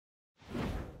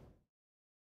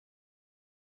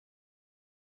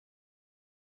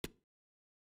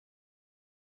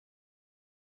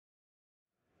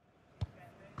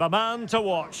The man to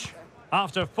watch.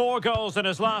 After 4 goals in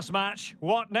his last match,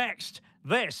 what next?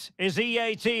 This is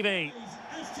EA TV.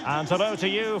 And hello to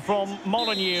you from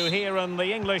Molineux here in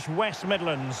the English West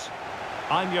Midlands.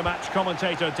 I'm your match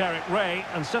commentator Derek Ray,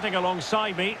 and sitting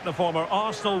alongside me, the former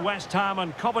Arsenal, West Ham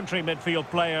and Coventry midfield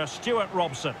player Stuart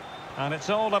Robson. And it's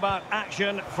all about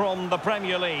action from the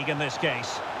Premier League in this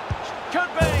case. Could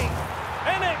be!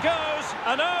 In it goes!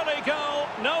 An early goal!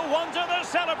 No wonder they're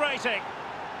celebrating!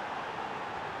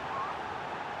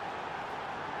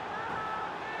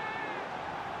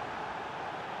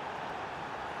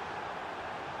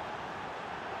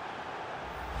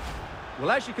 Well,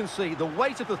 as you can see, the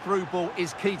weight of the through ball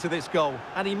is key to this goal,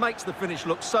 and he makes the finish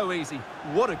look so easy.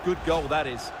 What a good goal that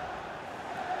is.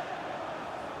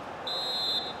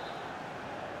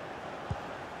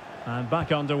 And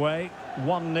back underway,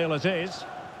 1-0 it is.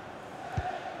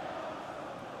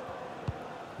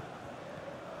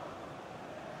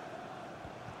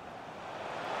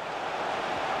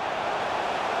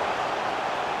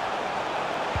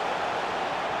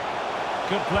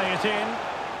 Could play it in.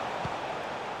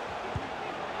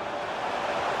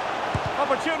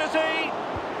 Opportunity!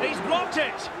 He's blocked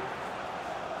it!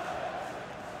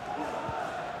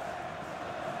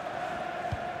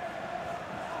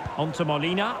 On to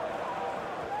Molina.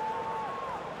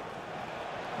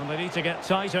 And they need to get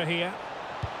tighter here.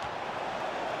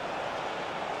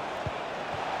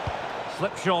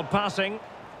 Slipshod passing.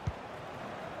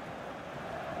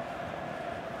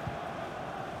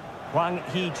 Hwang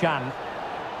Hee-chan.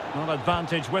 Not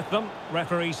advantage with them.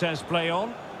 Referee says play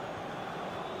on.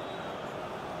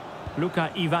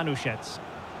 Luka Ivanušec.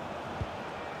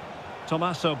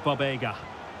 Tomaso Bobega.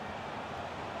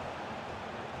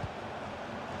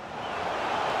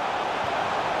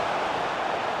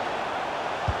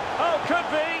 Oh, could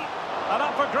be! And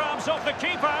up for grabs off the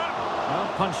keeper.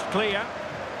 Well, punched clear.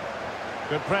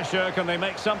 Good pressure. Can they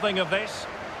make something of this?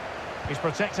 He's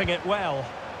protecting it well.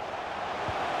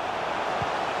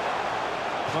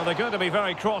 Well, they're going to be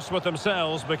very cross with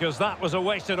themselves because that was a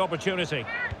wasted opportunity.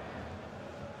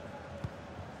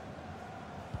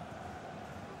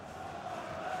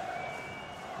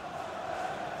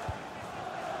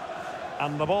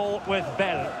 And the ball with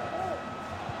Bell.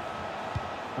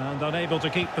 And unable to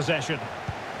keep possession.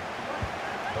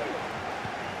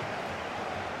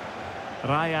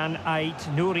 Ryan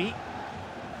Ait-Nouri.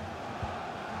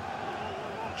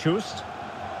 Chust.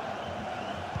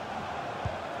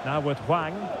 Now with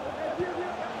Hwang.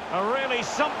 A really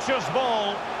sumptuous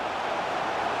ball.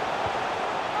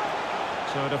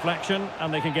 So a deflection,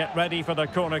 and they can get ready for the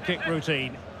corner kick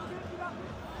routine.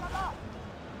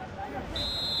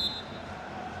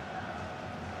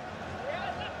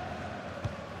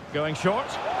 Going short.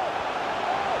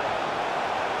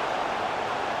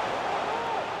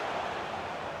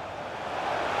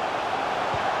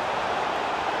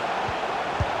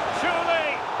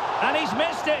 Surely! And he's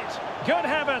missed it! Good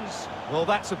heavens! Well,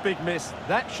 that's a big miss.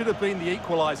 That should have been the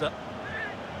equaliser.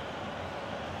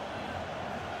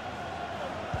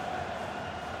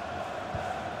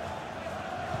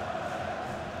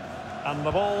 And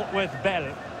the ball with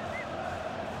Bell.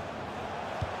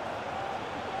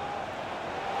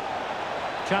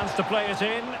 Chance to play it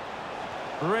in.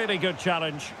 Really good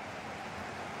challenge.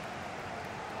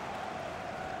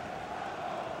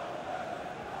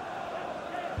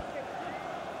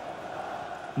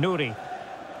 Nouri.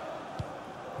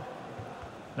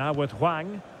 Now with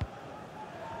Hwang.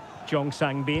 Jong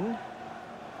Sang-bin.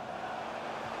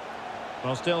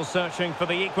 Well, still searching for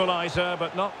the equaliser,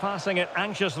 but not passing it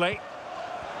anxiously.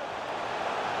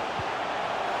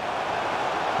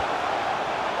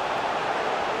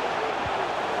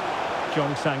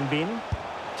 Jong Sang-bin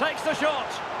takes the shot.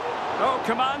 Oh,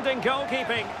 commanding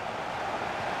goalkeeping.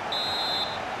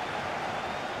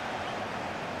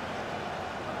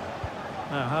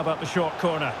 Now, how about the short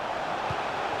corner?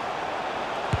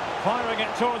 Firing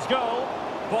it towards goal.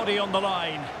 Body on the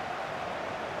line.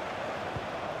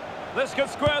 This could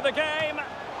square the game,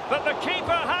 but the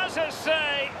keeper has his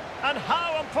say. And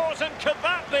how important could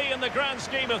that be in the grand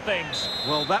scheme of things?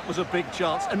 Well, that was a big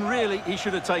chance, and really, he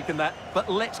should have taken that. But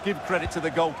let's give credit to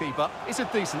the goalkeeper. It's a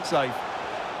decent save.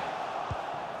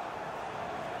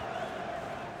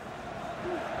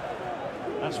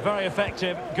 That's very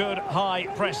effective, good high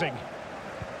pressing.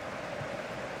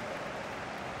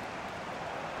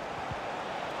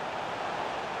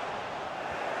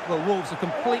 Well, Wolves have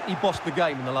completely bossed the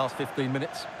game in the last 15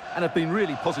 minutes and have been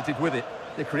really positive with it.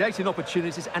 They're creating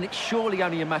opportunities, and it's surely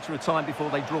only a matter of time before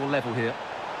they draw level here.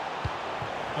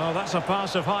 Oh, that's a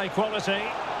pass of high quality.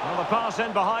 Well, the pass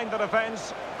in behind the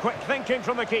defence. Quick thinking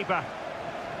from the keeper.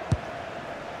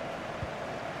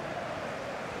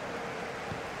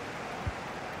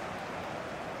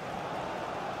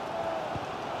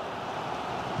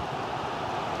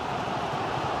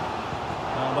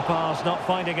 the pass not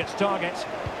finding its target.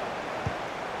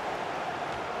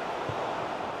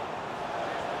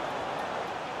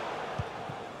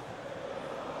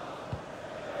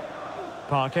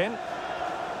 Parkin.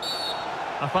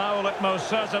 A foul it most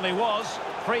certainly was.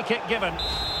 Free kick given.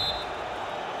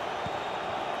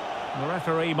 The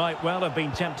referee might well have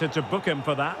been tempted to book him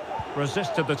for that.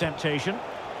 Resisted the temptation.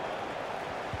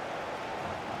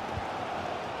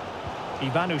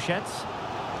 Ivanushets.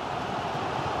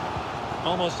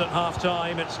 Almost at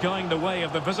half-time, it's going the way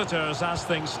of the visitors as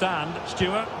things stand.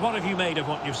 Stuart, what have you made of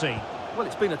what you've seen? Well,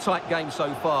 it's been a tight game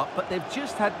so far, but they've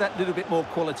just had that little bit more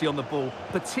quality on the ball,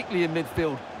 particularly in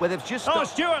midfield, where they've just Oh,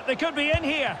 Stuart, they could be in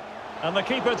here. And the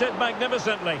keeper did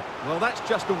magnificently. Well, that's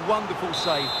just a wonderful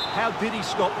save. How did he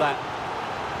stop that?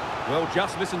 Well,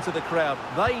 just listen to the crowd.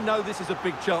 They know this is a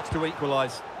big chance to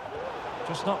equalise.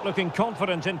 Just not looking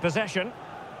confident in possession.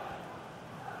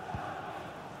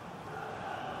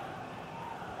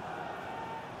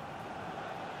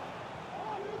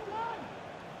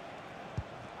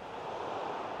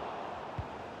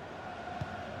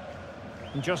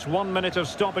 Just 1 minute of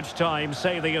stoppage time,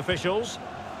 say the officials.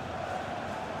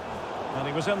 And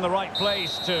he was in the right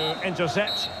place to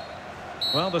intercept.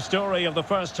 Well, the story of the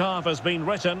first half has been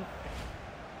written.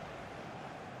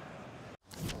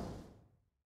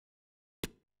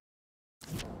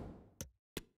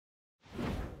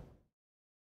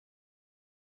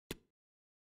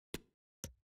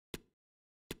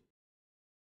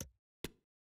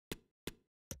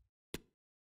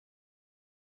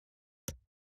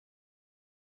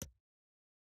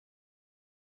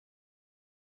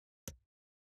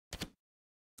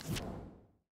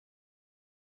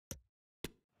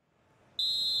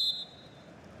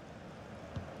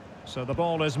 So the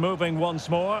ball is moving once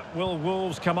more. Will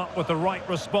Wolves come up with the right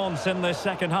response in this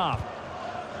second half?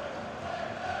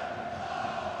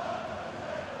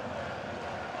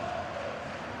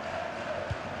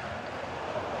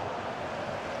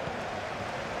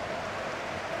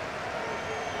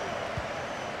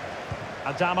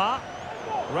 Adama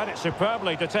read it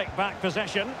superbly to take back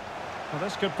possession. Well,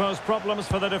 this could pose problems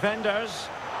for the defenders.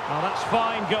 Well, that's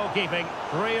fine goalkeeping,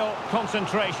 real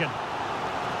concentration.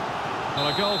 Well,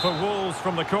 a goal for Wolves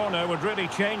from the corner would really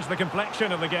change the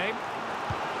complexion of the game.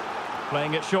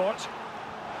 Playing it short.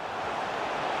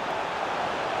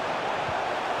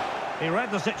 He read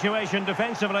the situation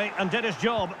defensively and did his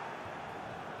job.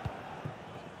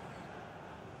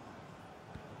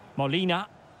 Molina.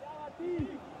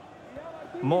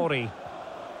 Mori.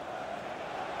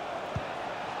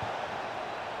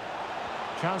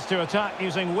 Chance to attack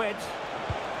using width.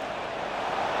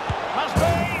 Must be!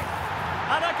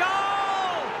 And a goal!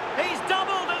 He's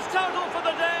doubled his total for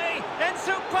the day in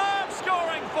superb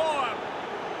scoring form.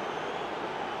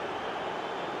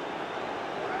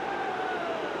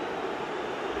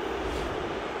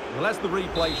 Well, as the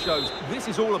replay shows, this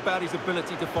is all about his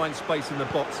ability to find space in the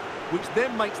box, which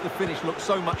then makes the finish look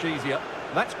so much easier.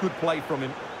 That's good play from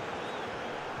him.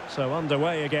 So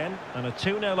underway again, and a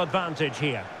 2-0 advantage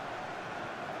here.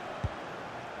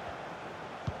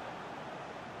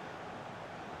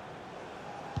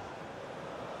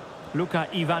 Luka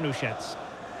Ivanushets.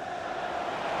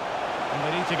 And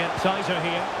they need to get tighter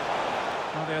here.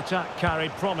 Well, the attack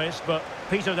carried promise, but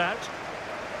petered out.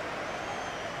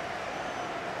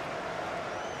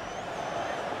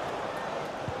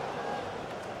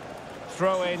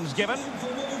 Throw-ins given.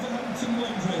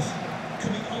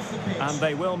 And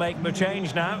they will make the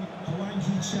change now.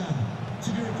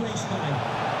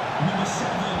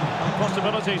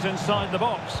 Possibilities inside the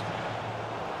box.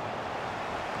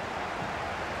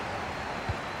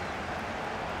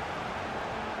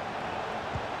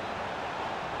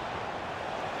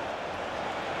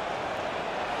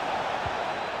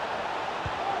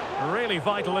 Really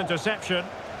vital interception.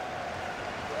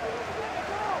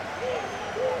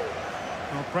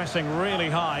 Well, pressing really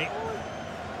high.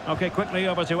 OK, quickly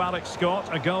over to Alex Scott.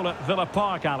 A goal at Villa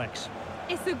Park, Alex.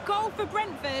 It's a goal for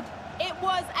Brentford. It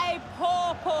was a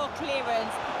poor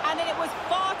clearance, and then it was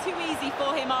far too easy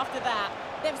for him after that.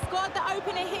 They've scored the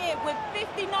opener here with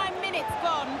 59 minutes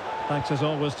gone. Thanks as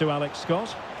always to Alex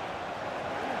Scott.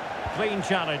 Clean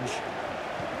challenge.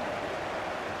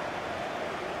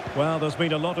 Well, there's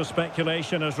been a lot of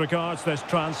speculation as regards this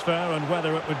transfer and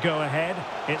whether it would go ahead.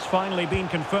 It's finally been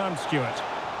confirmed, Stuart.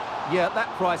 Yeah, that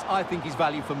price, I think, is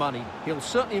value for money. He'll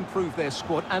certainly improve their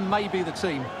squad and maybe the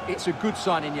team. It's a good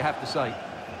signing, you have to say.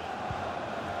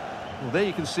 Well, there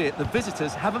you can see it. The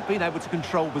visitors haven't been able to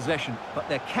control possession, but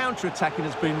their counter-attacking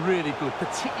has been really good,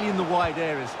 particularly in the wide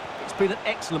areas. It's been an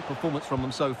excellent performance from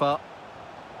them so far.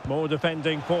 More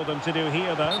defending for them to do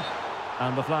here, though.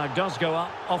 And the flag does go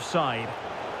up, offside.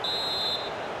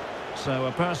 So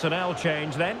a personnel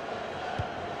change then.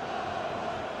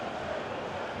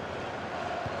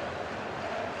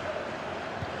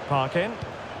 Parkin.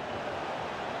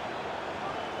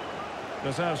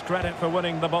 Deserves credit for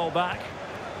winning the ball back.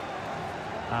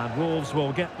 And Wolves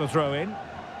will get the throw in.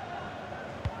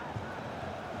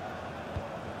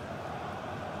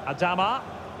 Adama.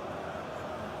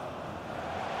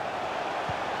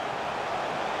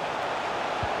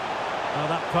 Oh,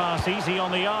 that pass easy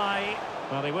on the eye.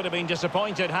 Well, he would have been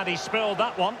disappointed had he spilled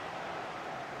that one.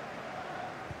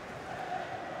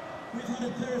 We've had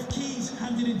a pair of keys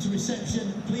handed into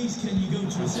reception. Please, can you go to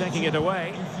reception? Taking it away.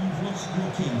 If you've lost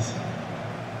your keys.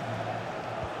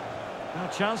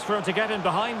 A chance for him to get in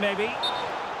behind, maybe.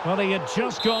 Well, he had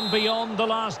just gone beyond the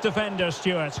last defender,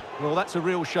 Stuart. Well, that's a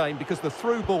real shame because the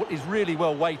through ball is really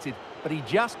well weighted, but he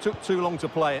just took too long to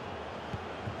play it.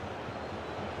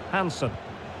 Hansen.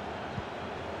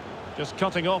 Just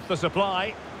cutting off the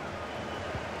supply.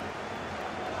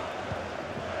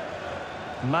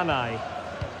 Manai.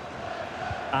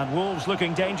 And Wolves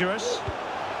looking dangerous,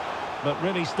 but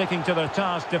really sticking to their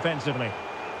task defensively.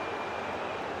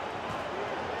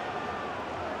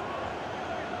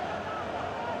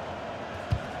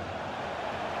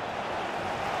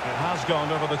 It has gone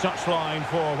over the touchline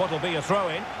for what will be a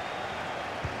throw-in.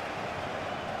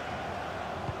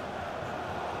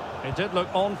 It did look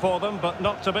on for them, but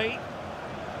not to be.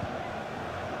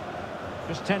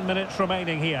 Just 10 minutes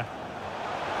remaining here.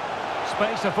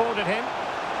 Space afforded him.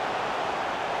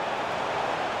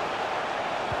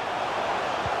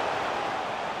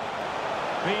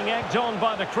 Being egged on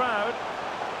by the crowd.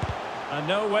 And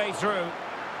no way through.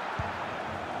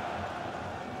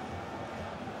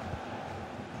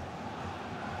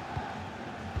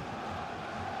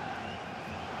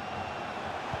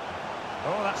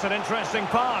 Oh, that's an interesting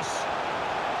pass.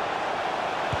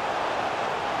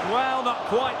 Well, not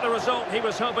quite the result he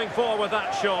was hoping for with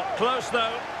that shot. Close,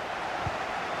 though.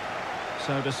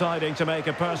 So deciding to make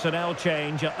a personnel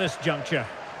change at this juncture.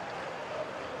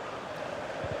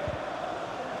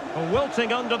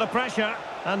 Wilting under the pressure,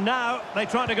 and now they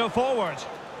try to go forward.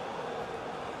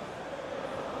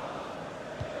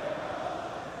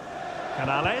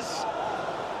 Canales.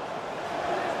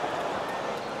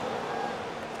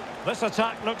 This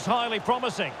attack looks highly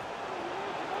promising.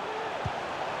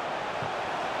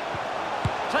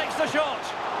 Takes the shot.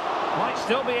 Might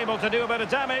still be able to do a bit of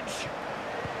damage.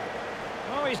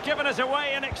 Oh, he's given us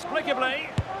away inexplicably.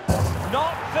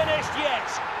 Not finished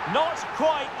yet. Not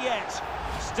quite yet.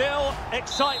 Still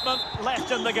excitement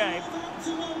left in the game.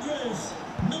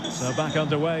 So back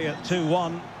underway at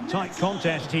 2-1. Tight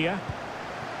contest here.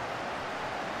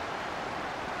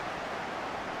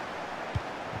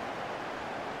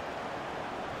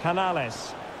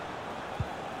 Canales.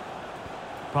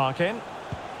 Parkin.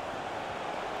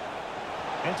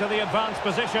 Into the advanced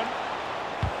position.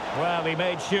 Well, he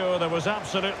made sure there was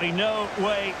absolutely no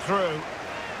way through.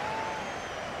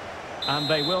 And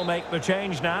they will make the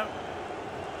change now.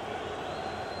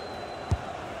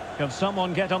 Can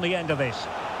someone get on the end of this?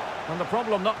 And the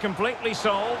problem not completely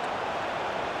solved.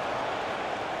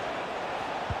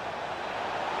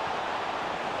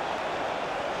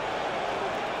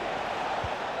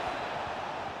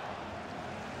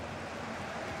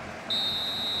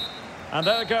 And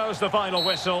there goes the final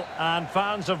whistle, and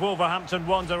fans of Wolverhampton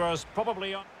Wanderers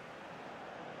probably are...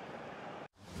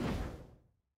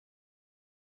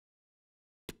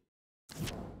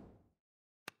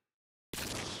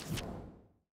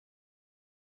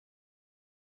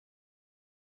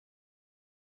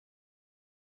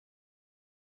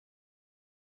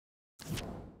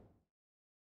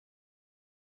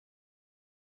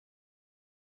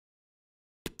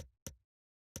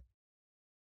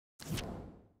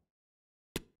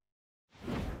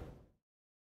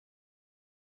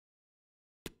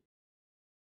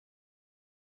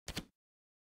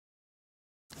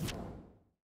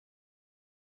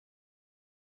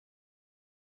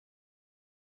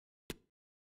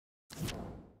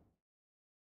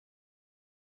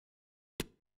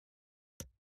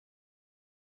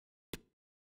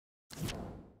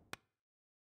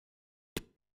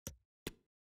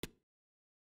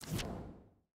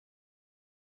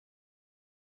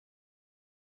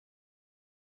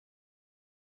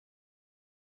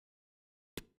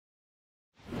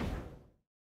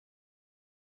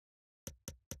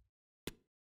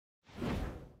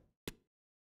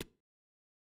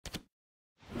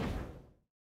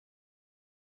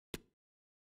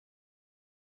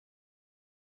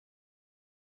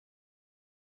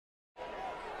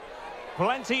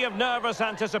 Plenty of nervous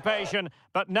anticipation,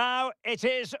 but now it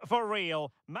is for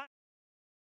real.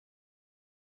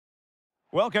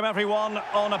 Welcome everyone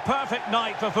on a perfect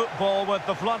night for football with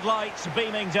the floodlights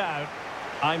beaming down.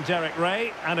 I'm Derek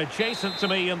Ray, and adjacent to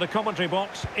me in the commentary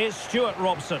box is Stuart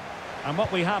Robson. And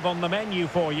what we have on the menu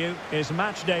for you is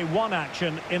match day 1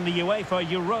 action in the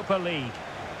UEFA Europa League.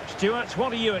 Stuart,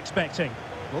 what are you expecting?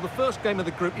 Well, the first game of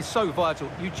the group is so vital,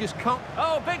 you just can't...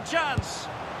 Oh, big chance!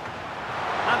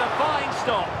 And a fine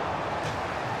stop.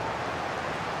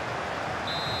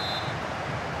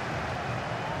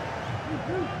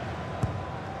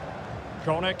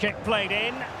 Corner kick played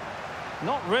in.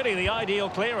 Not really the ideal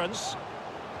clearance.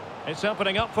 It's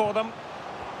opening up for them.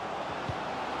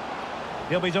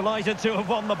 He'll be delighted to have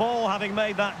won the ball, having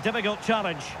made that difficult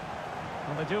challenge.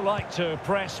 And they do like to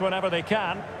press whenever they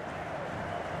can.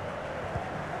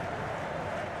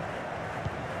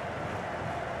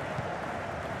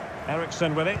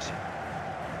 Eriksson with it.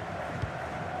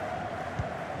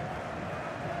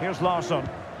 Here's Larsson.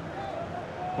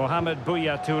 Mohamed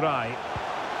Bouya Touray.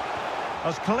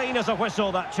 As clean as a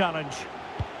whistle, that challenge.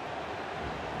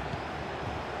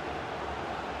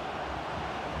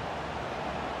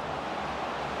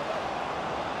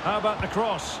 How about the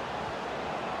cross?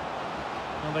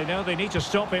 Well, they know they need to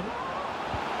stop him.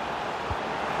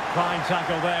 Fine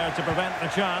tackle there to prevent the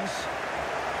chance.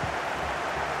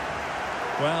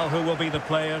 Well, who will be the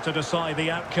player to decide the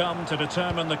outcome, to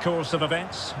determine the course of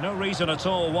events? No reason at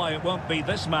all why it won't be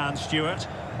this man, Stuart.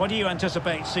 What do you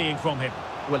anticipate seeing from him?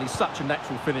 Well, he's such a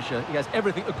natural finisher. He has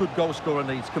everything a good goal scorer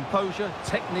needs. Composure,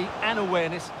 technique and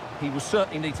awareness. He will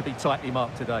certainly need to be tightly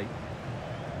marked today.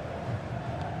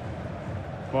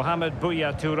 Mohamed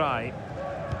Bouya Touray.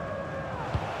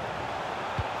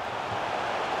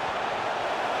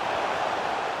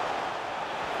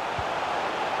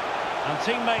 And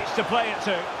teammates to play it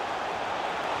to.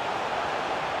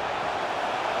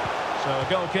 So a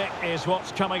goal kick is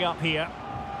what's coming up here.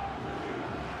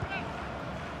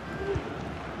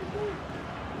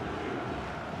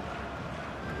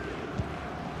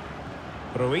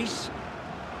 Ruiz.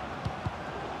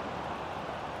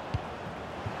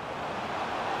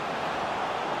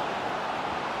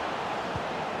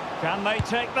 Can they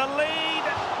take the lead?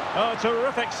 Oh,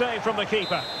 terrific save from the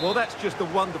keeper. Well, that's just a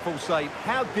wonderful save.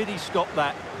 How did he stop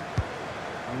that?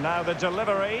 And now the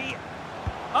delivery.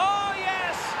 Oh,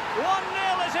 yes!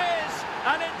 1-0 it is!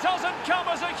 And it doesn't come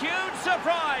as a huge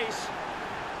surprise.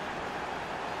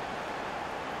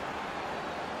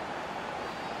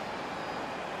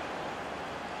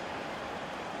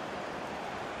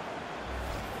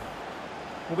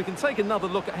 Well, we can take another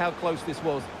look at how close this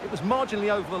was. It was marginally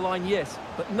over the line, yes,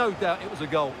 but no doubt it was a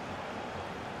goal.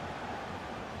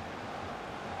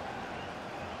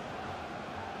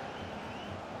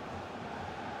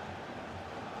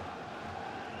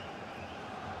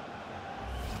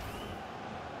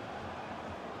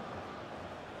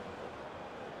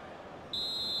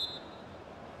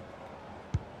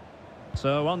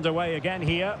 So underway again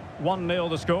here. 1-0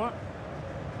 the score.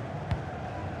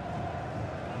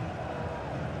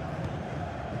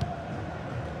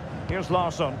 Here's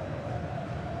Larsson.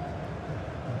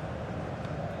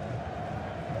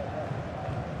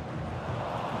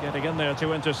 Getting in there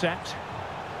to intercept.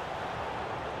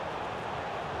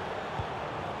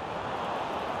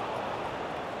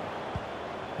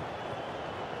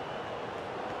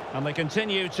 And they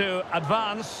continue to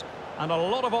advance, and a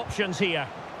lot of options here.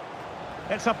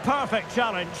 It's a perfect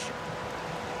challenge.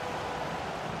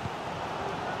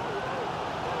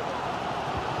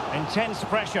 Intense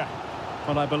pressure.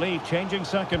 Well, I believe changing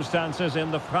circumstances in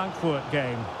the Frankfurt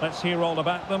game. Let's hear all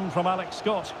about them from Alex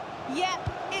Scott. Yep,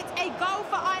 it's a goal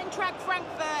for Eintracht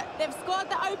Frankfurt. They've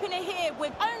scored the opener here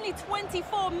with only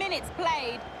 24 minutes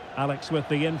played. Alex with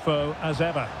the info as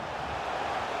ever.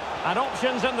 And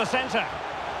options in the centre.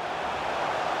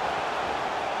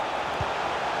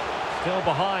 Still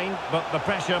behind, but the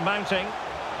pressure mounting.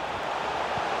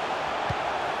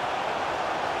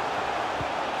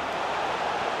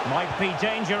 Might be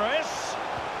dangerous.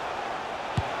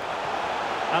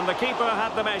 And the keeper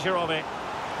had the measure of it.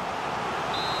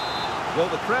 Well,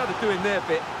 the crowd are doing their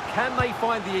bit. Can they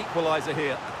find the equaliser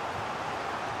here?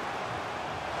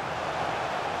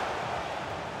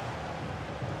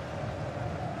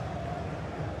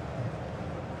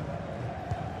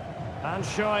 And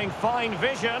showing fine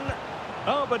vision.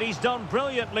 Oh, but he's done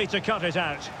brilliantly to cut it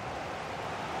out.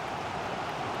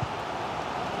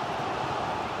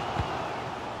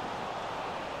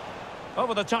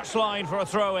 Over the touchline for a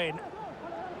throw-in.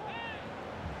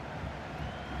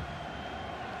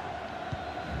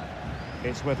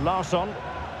 It's with Larsson.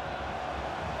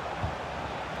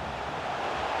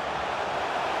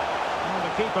 Well,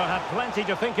 the keeper had plenty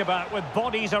to think about with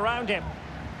bodies around him.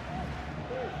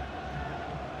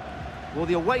 Well,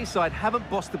 the away side haven't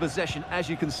bossed the possession, as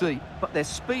you can see, but their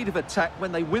speed of attack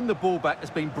when they win the ball back has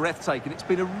been breathtaking. It's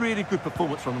been a really good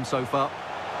performance from them so far.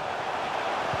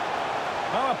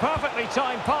 Oh, a perfectly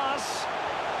timed pass.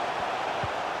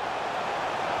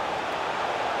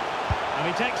 And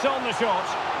he takes on the shot.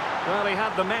 Well, he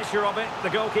had the measure of it, the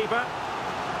goalkeeper.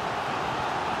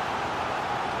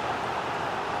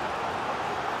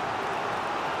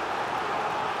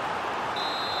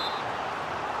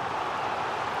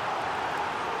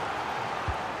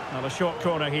 Now a short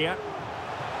corner here.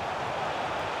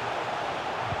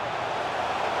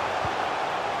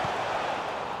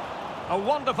 A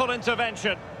wonderful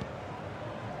intervention.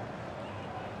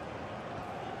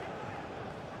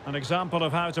 An example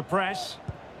of how to press.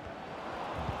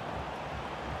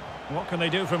 What can they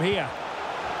do from here?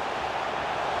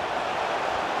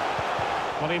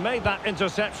 Well, he made that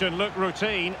interception look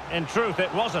routine. In truth,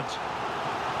 it wasn't.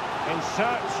 In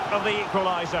search of the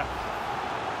equaliser.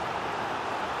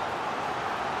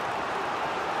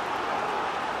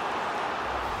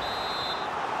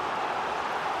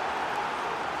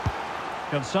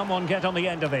 Can someone get on the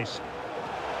end of this?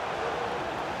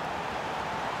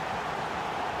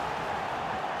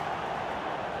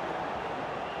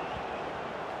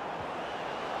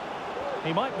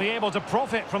 He might be able to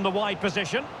profit from the wide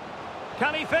position.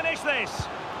 Can he finish this?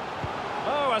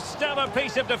 Oh, a stellar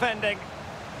piece of defending.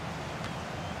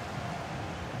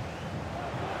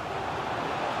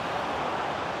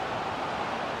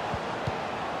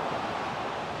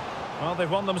 Well,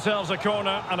 they've won themselves a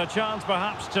corner and a chance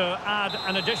perhaps to add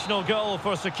an additional goal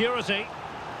for security.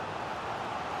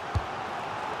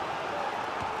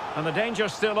 And the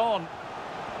danger's still on.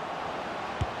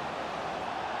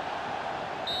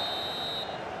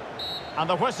 And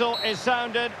the whistle is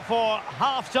sounded for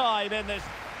half-time in this.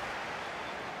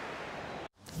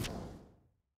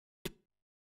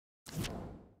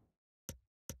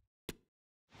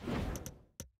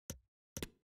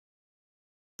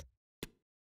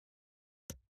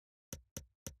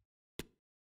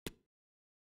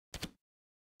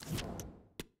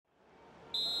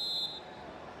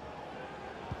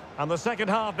 And the second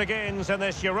half begins in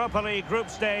this Europa League group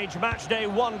stage match day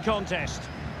 1 contest.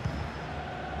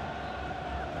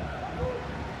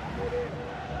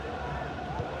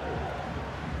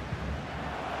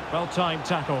 Well-timed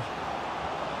tackle.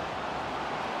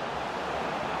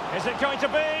 Is it going to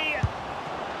be?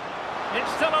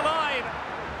 It's still alive.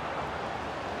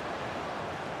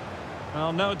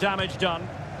 Well, no damage done.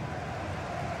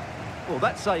 Well,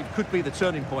 that save could be the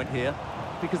turning point here,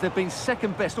 because they've been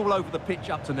second best all over the pitch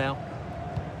up to now.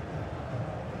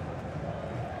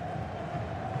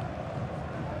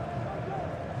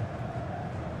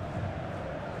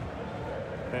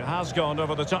 It has gone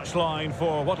over the touchline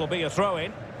for what will be a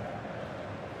throw-in.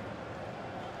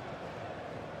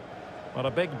 Well,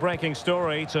 a big breaking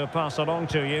story to pass along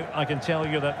to you. I can tell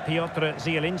you that Piotr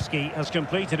Zielinski has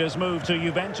completed his move to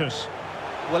Juventus.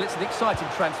 Well, it's an exciting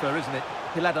transfer, isn't it?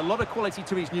 He'll add a lot of quality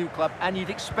to his new club, and you'd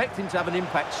expect him to have an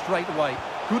impact straight away.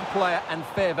 Good player and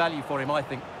fair value for him, I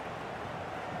think.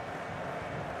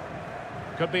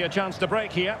 Could be a chance to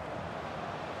break here.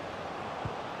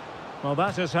 Well,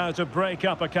 that is how to break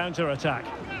up a counter-attack.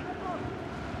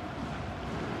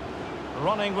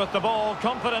 Running with the ball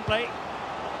confidently.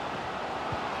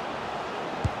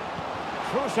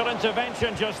 Crucial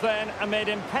intervention just then amid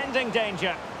impending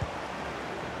danger.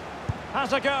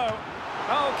 Has a go.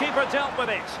 Oh, keeper dealt with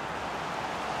it.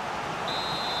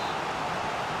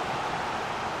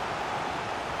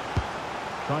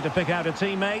 Trying to pick out a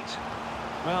teammate.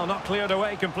 Well, not cleared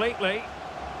away completely.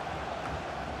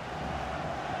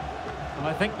 And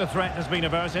I think the threat has been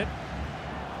averted.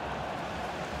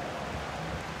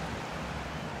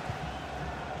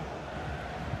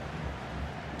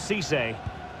 Cisse.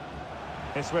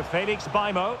 It's with Felix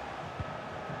Baimo.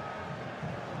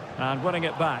 And winning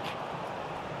it back.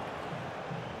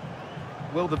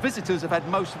 Well, the visitors have had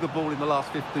most of the ball in the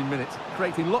last 15 minutes,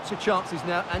 creating lots of chances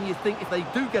now, and you think if they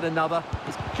do get another...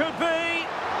 Could be!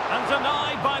 And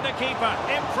denied by the keeper.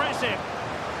 Impressive.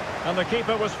 And the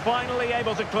keeper was finally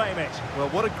able to claim it. Well,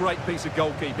 what a great piece of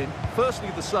goalkeeping. Firstly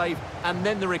the save, and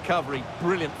then the recovery.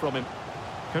 Brilliant from him.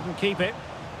 Couldn't keep it.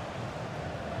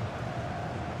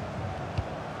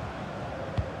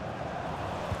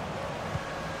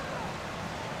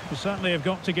 We certainly have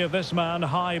got to give this man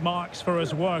high marks for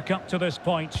his work up to this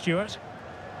point, Stuart.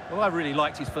 Well, I really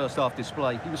liked his first half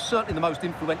display. He was certainly the most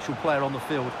influential player on the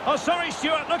field. Oh, sorry,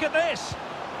 Stuart, look at this.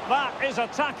 That is a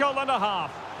tackle and a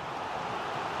half.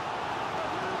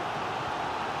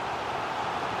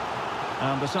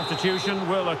 And the substitution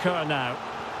will occur now.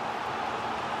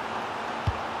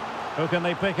 Who can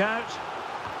they pick out?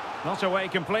 Not away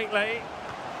completely.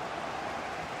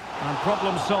 And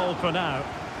problem solved for now.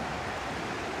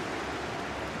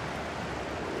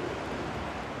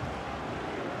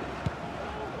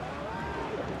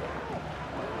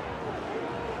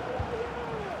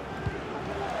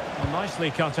 Well,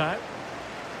 nicely cut out.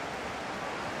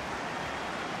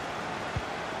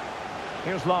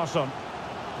 Here's Larsson.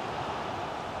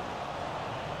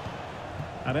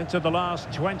 And into the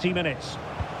last 20 minutes.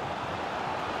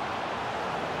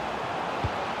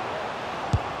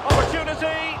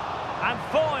 Opportunity! And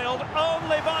foiled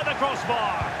only by the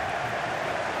crossbar.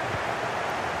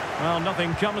 Well,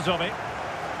 nothing comes of it.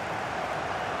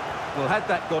 Well, had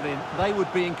that gone in, they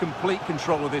would be in complete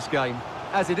control of this game.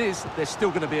 As it is, they're still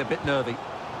going to be a bit nervy.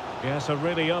 Yes, a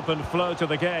really open flow to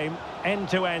the game.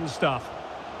 End-to-end stuff.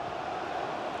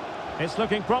 It's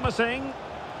looking promising.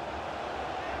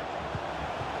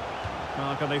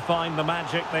 Well, can they find the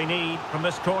magic they need from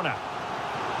this corner?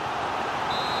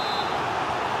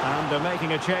 And they're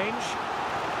making a change.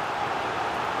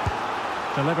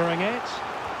 Delivering it.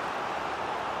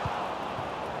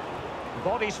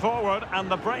 Bodies forward and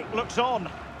the break looks on.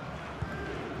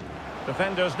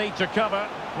 Defenders need to cover.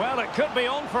 Well, it could be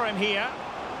on for him here.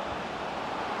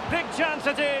 Big chance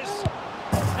it is.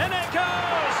 In it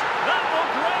goes! That will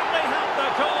greatly help the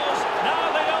cause.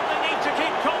 Now they only need to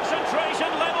keep concentration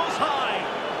levels high.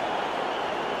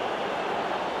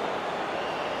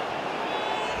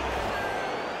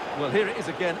 Well, here it is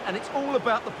again, and it's all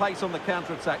about the pace on the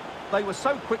counter-attack. They were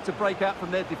so quick to break out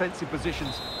from their defensive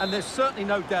positions, and there's certainly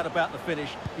no doubt about the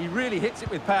finish. He really hits it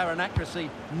with power and accuracy.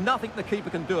 Nothing the keeper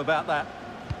can do about that.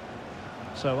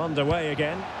 So underway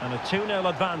again, and a 2-0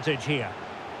 advantage here.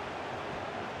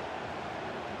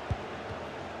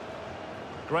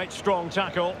 Great strong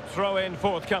tackle, throw in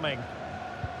forthcoming.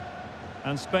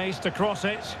 And space to cross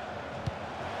it.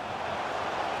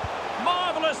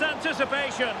 Marvellous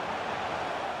anticipation.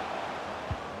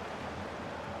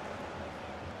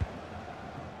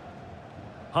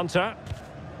 Hunter.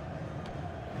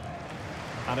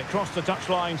 And it crossed the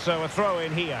touchline, so a throw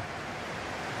in here.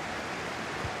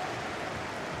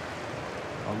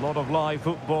 A lot of live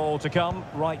football to come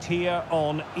right here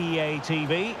on EA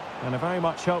TV. And I very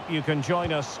much hope you can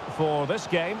join us for this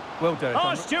game. Well done.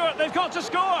 Oh, Stuart, they've got to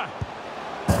score!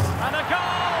 And a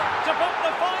goal to put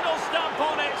the final stamp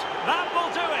on it. That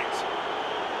will do it.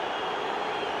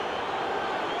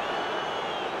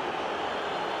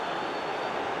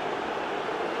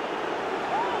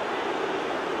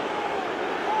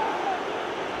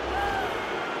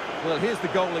 Well, here's the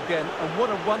goal again, and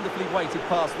what a wonderfully weighted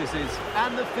pass this is.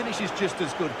 And the finish is just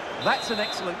as good. That's an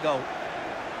excellent goal.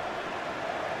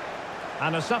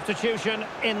 And a substitution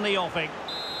in the offing.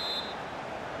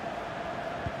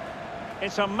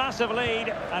 It's a massive lead,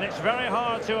 and it's very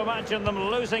hard to imagine them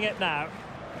losing it now.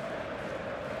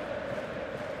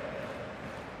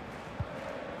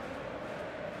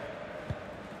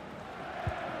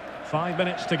 Five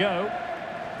minutes to go.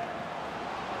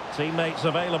 Teammates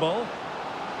available.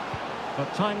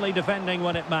 But timely defending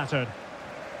when it mattered.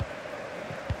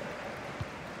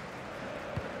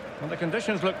 Well, the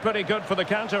conditions look pretty good for the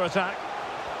counter-attack.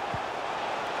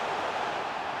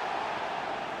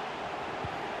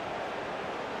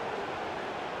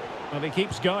 Well, he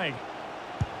keeps going.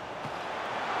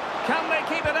 Can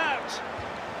they keep it out?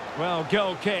 Well,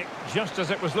 goal kick, just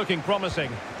as it was looking promising.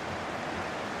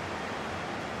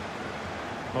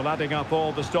 Well, adding up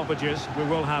all the stoppages, we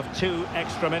will have 2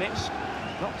 extra minutes.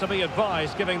 Not to be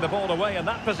advised giving the ball away in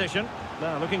that position.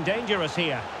 Now, looking dangerous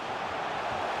here.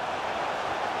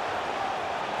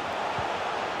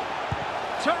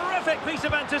 Terrific piece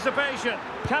of anticipation.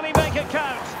 Can he make it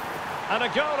count? And a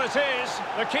goal it is.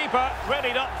 The keeper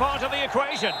readied up part of the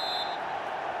equation.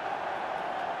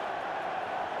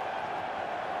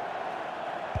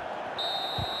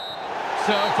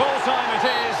 So full-time it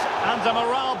is, and a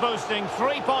morale-boosting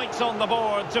 3 points on the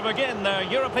board to begin their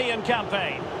European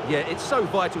campaign. Yeah, it's so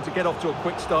vital to get off to a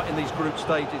quick start in these group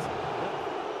stages.